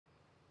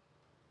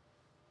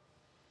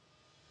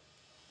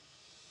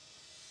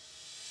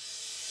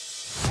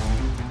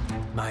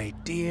My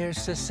dear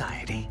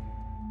society,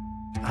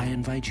 I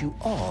invite you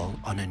all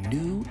on a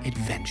new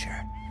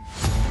adventure.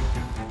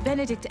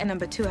 Benedict and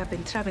number 2 have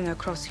been traveling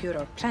across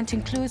Europe,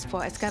 planting clues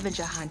for a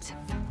scavenger hunt.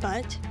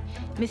 But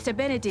Mr.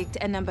 Benedict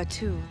and number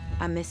 2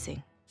 are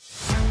missing.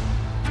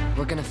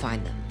 We're gonna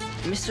find them.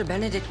 Mr.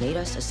 Benedict made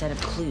us a set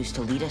of clues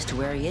to lead us to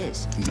where he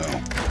is.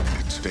 No,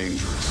 it's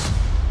dangerous.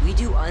 We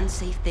do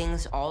unsafe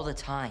things all the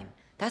time.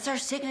 That's our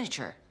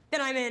signature. then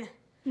I'm in.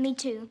 Me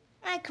too.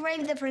 I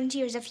crave the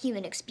frontiers of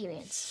human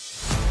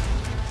experience.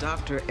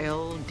 Dr.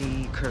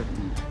 L.D.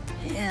 Curtin.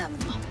 Him.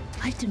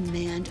 I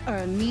demand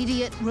our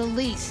immediate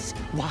release.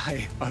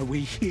 Why are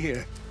we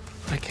here?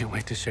 I can't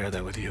wait to share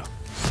that with you.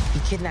 He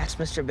kidnaps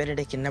Mr.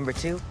 Benedict in number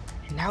 2,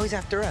 and now he's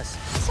after us.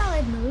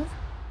 Solid move.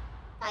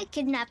 I'd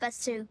kidnap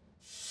us too.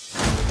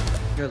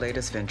 Your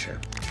latest venture.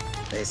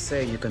 They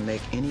say you can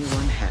make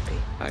anyone happy.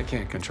 I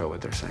can't control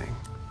what they're saying.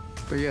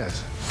 But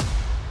yes,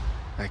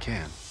 I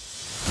can.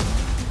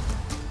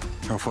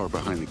 How far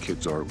behind the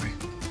kids are we?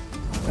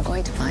 We're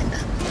going to find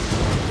them.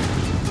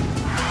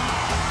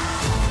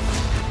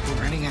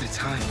 We're running out of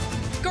time.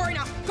 Go right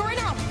now. Go right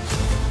now.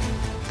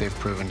 They've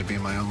proven to be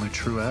my only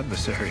true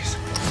adversaries.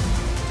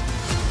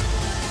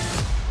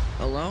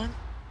 Alone?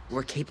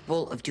 We're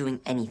capable of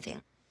doing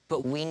anything,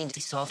 but we need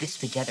to solve this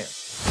together.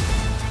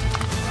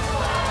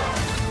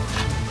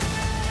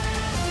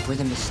 We're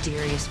the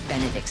mysterious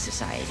Benedict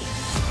Society.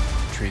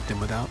 Treat them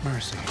without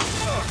mercy.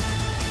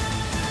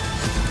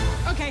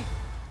 Okay,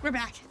 we're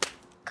back.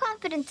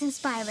 Confidence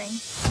inspiring.